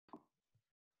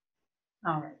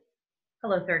All right.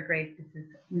 Hello, third grade. This is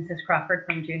Mrs. Crawford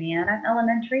from Juniata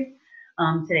Elementary.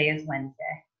 Today is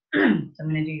Wednesday. So I'm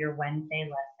going to do your Wednesday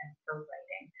lesson for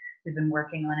writing. We've been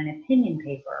working on an opinion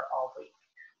paper all week.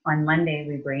 On Monday,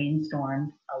 we brainstormed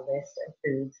a list of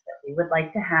foods that we would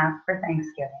like to have for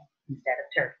Thanksgiving instead of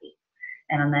turkey.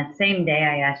 And on that same day,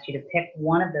 I asked you to pick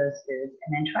one of those foods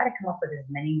and then try to come up with as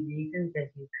many reasons as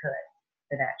you could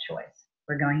for that choice.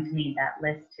 We're going to need that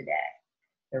list today,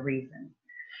 the reasons.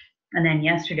 And then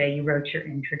yesterday you wrote your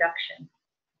introduction.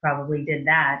 Probably did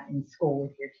that in school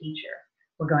with your teacher.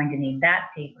 We're going to need that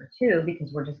paper too,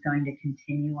 because we're just going to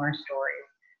continue our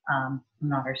stories,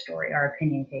 not our story, our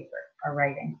opinion paper, our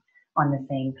writing on the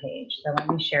same page. So let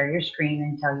me share your screen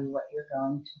and tell you what you're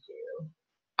going to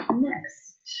do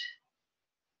next.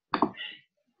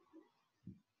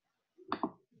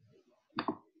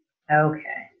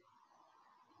 Okay.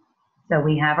 So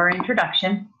we have our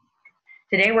introduction.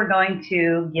 Today we're going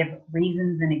to give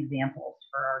reasons and examples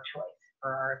for our choice, for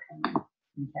our opinion.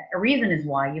 Okay. A reason is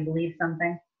why you believe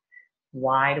something.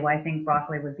 Why do I think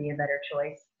broccoli would be a better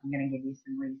choice? I'm going to give you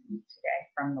some reasons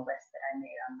today from the list that I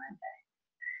made on Monday.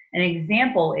 An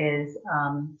example is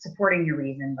supporting your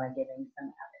reason by giving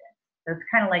some evidence. So it's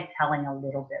kind of like telling a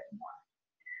little bit more.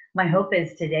 My hope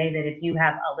is today that if you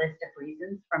have a list of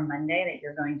reasons from Monday, that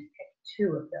you're going to pick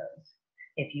 2 of those,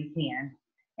 if you can,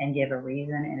 and give a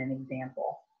reason and an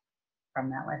example from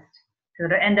that list. So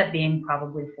it'll end up being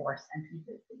probably 4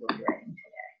 sentences that we'll be writing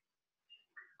today.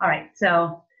 All right,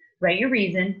 so write your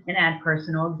reason and add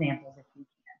personal examples if you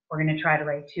can. We're going to try to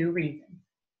write 2 reasons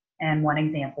and 1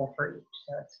 example for each,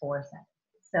 so it's 4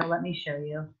 sentences. So let me show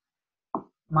you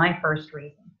my first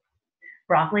reason.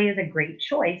 Broccoli is a great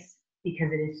choice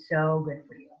because it is so good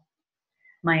for you.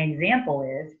 My example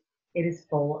is, it is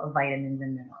full of vitamins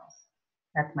and minerals.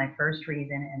 That's my first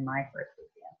reason and my first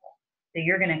example. So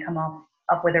you're going to come up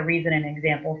with a reason and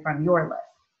example from your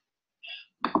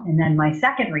list. And then my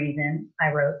second reason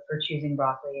I wrote for choosing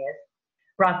broccoli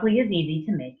is easy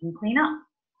to make and clean up.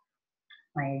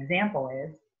 My example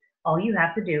is, all you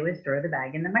have to do is throw the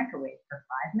bag in the microwave for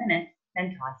 5 minutes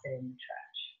and toss it in the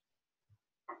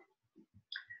trash.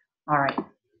 All right.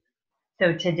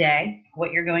 So today,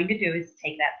 what you're going to do is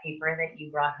take that paper that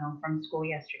you brought home from school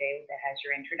yesterday that has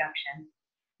your introduction.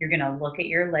 You're going to look at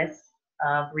your list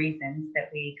of reasons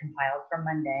that we compiled from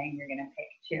Monday, and you're going to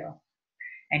pick 2.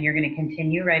 And you're going to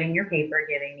continue writing your paper,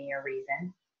 giving me a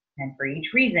reason. And for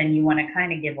each reason, you want to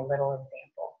kind of give a little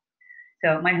example.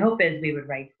 So my hope is we would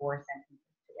write 4 sentences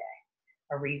today.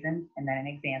 A reason, and then an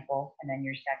example, and then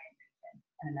your second reason,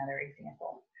 and another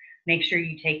example. Make sure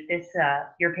you take this,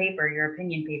 your paper, your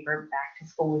opinion paper, back to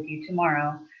school with you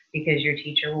tomorrow, because your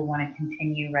teacher will want to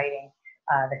continue writing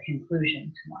the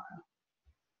conclusion tomorrow.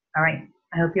 All right.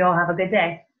 I hope you all have a good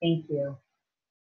day. Thank you.